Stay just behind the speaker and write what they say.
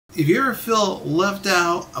If you ever feel left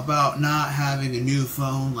out about not having a new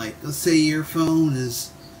phone, like let's say your phone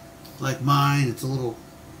is like mine, it's a little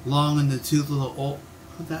long in the tooth, a little old.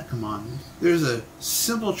 How'd that come on? There's a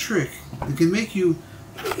simple trick that can make you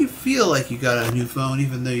feel like you got a new phone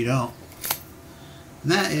even though you don't.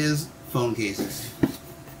 And that is phone cases.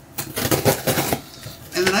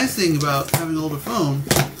 And the nice thing about having an older phone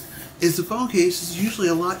is the phone case is usually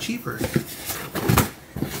a lot cheaper.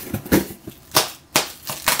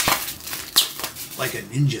 Like a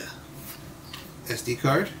Ninja SD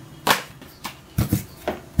card.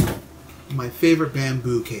 My favorite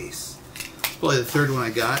bamboo case. Probably the third one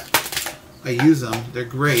I got. I use them. They're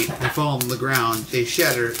great. They fall on the ground. They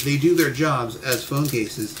shatter. They do their jobs as phone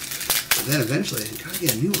cases. But then eventually I gotta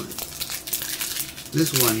get a new one.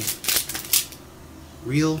 This one,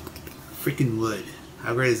 real freaking wood.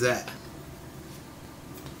 How great is that?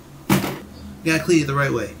 You gotta clean it the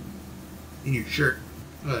right way. In your shirt.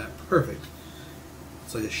 Oh, perfect.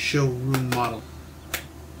 It's like a showroom model.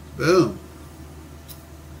 Boom.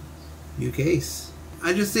 New case.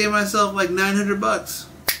 I just saved myself like 900 bucks.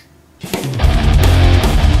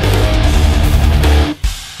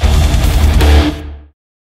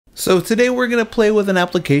 So today we're going to play with an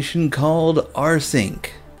application called Rsync.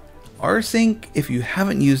 Rsync, if you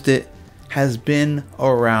haven't used it, has been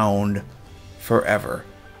around forever.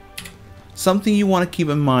 Something you want to keep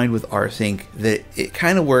in mind with Rsync, that it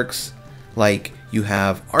kind of works like you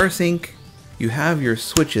have Rsync, you have your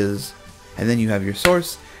switches, and then you have your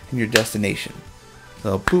source and your destination.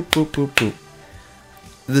 So poop, poop, poop, poop.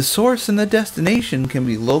 The source and the destination can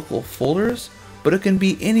be local folders, but it can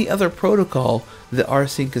be any other protocol that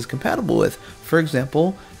Rsync is compatible with. For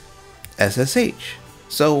example, SSH.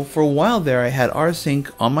 So for a while there I had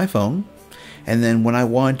Rsync on my phone, and then when I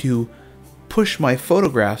wanted to push my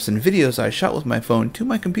photographs and videos I shot with my phone to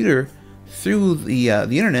my computer through the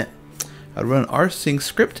internet, I'd run an Rsync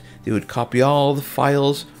script that would copy all the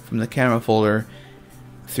files from the camera folder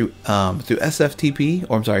through SFTP,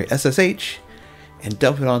 or I'm sorry, SSH, and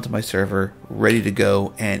dump it onto my server, ready to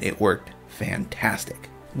go, and it worked fantastic.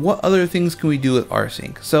 What other things can we do with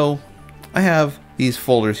Rsync? So I have these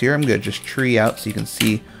folders here. I'm going to just tree out so you can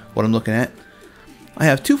see what I'm looking at. I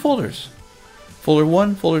have two folders, folder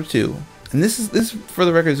 1, folder 2. And this for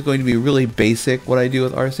the record is going to be really basic what I do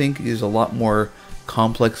with Rsync. There's a lot more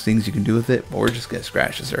complex things you can do with it, but we're just going to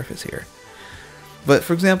scratch the surface here. But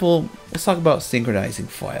for example, let's talk about synchronizing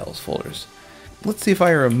files folders. Let's see if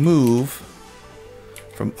I remove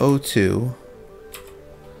from O2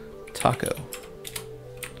 Taco.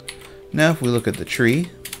 Now if we look at the tree,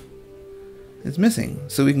 it's missing.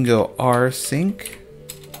 So we can go Rsync,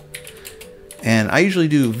 and I usually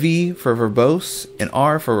do V for verbose and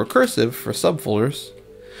R for recursive for subfolders,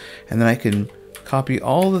 and then I can copy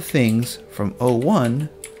all the things from O1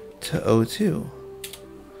 to O2.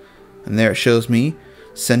 And there it shows me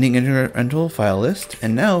sending into a file list.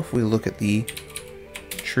 And now if we look at the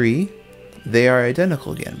tree, they are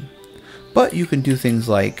identical again. But you can do things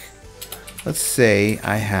like, let's say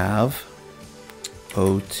I have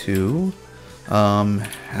O2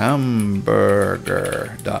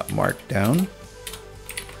 hamburger.markdown.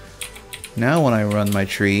 Now when I run my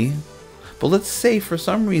tree, but let's say for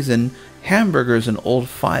some reason hamburger is an old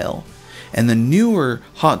file, and the newer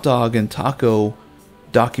hot dog and taco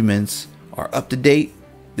documents are up to date.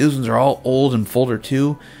 Those ones are all old in folder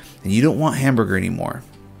 2, and you don't want hamburger anymore.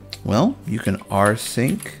 Well, you can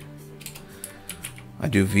Rsync. I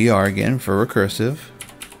do VR again for recursive.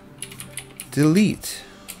 Delete.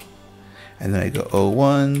 And then I go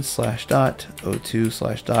O1 / dot,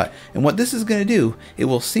 O2 / dot. And what this is going to do, it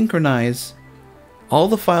will synchronize all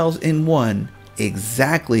the files in one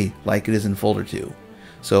exactly like it is in folder 2.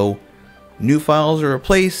 So new files are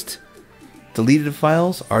replaced, deleted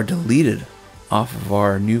files are deleted off of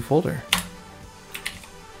our new folder.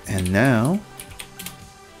 And now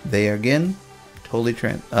they are again totally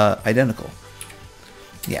identical.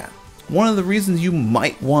 Yeah. One of the reasons you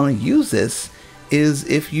might want to use this is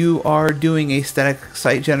if you are doing a static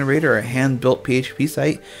site generator or a hand-built PHP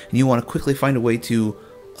site and you want to quickly find a way to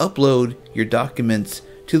upload your documents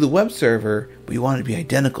to the web server, but you want it to be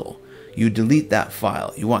identical. You delete that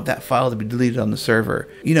file. You want that file to be deleted on the server.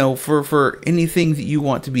 You know, for anything that you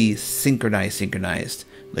want to be synchronized,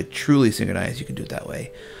 like truly synchronized, you can do it that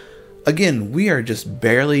way. Again, we are just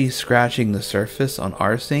barely scratching the surface on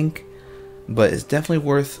Rsync, but it's definitely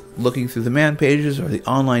worth looking through the man pages or the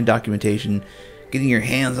online documentation, getting your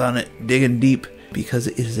hands on it, digging deep, because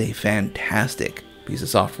it is a fantastic piece of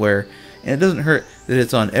software, and it doesn't hurt that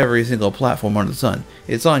it's on every single platform under the sun.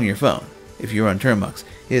 It's on your phone. if you run Termux.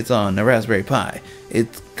 It's on a Raspberry Pi.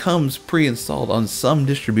 It comes pre-installed on some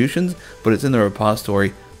distributions, but it's in the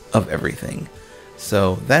repository of everything.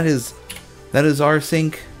 So that is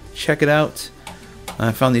Rsync. Check it out.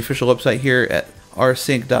 I found the official website here at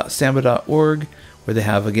rsync.samba.org, where they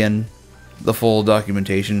have, again, the full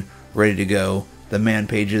documentation ready to go. The man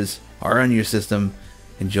pages are on your system.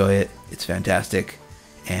 Enjoy it. It's fantastic.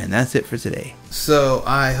 And that's it for today. So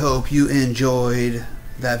I hope you enjoyed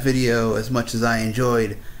that video as much as I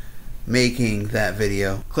enjoyed making that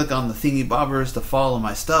video. Click on the thingy bobbers to follow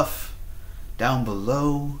my stuff down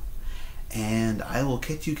below. And I will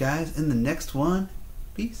catch you guys in the next one.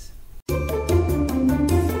 Peace.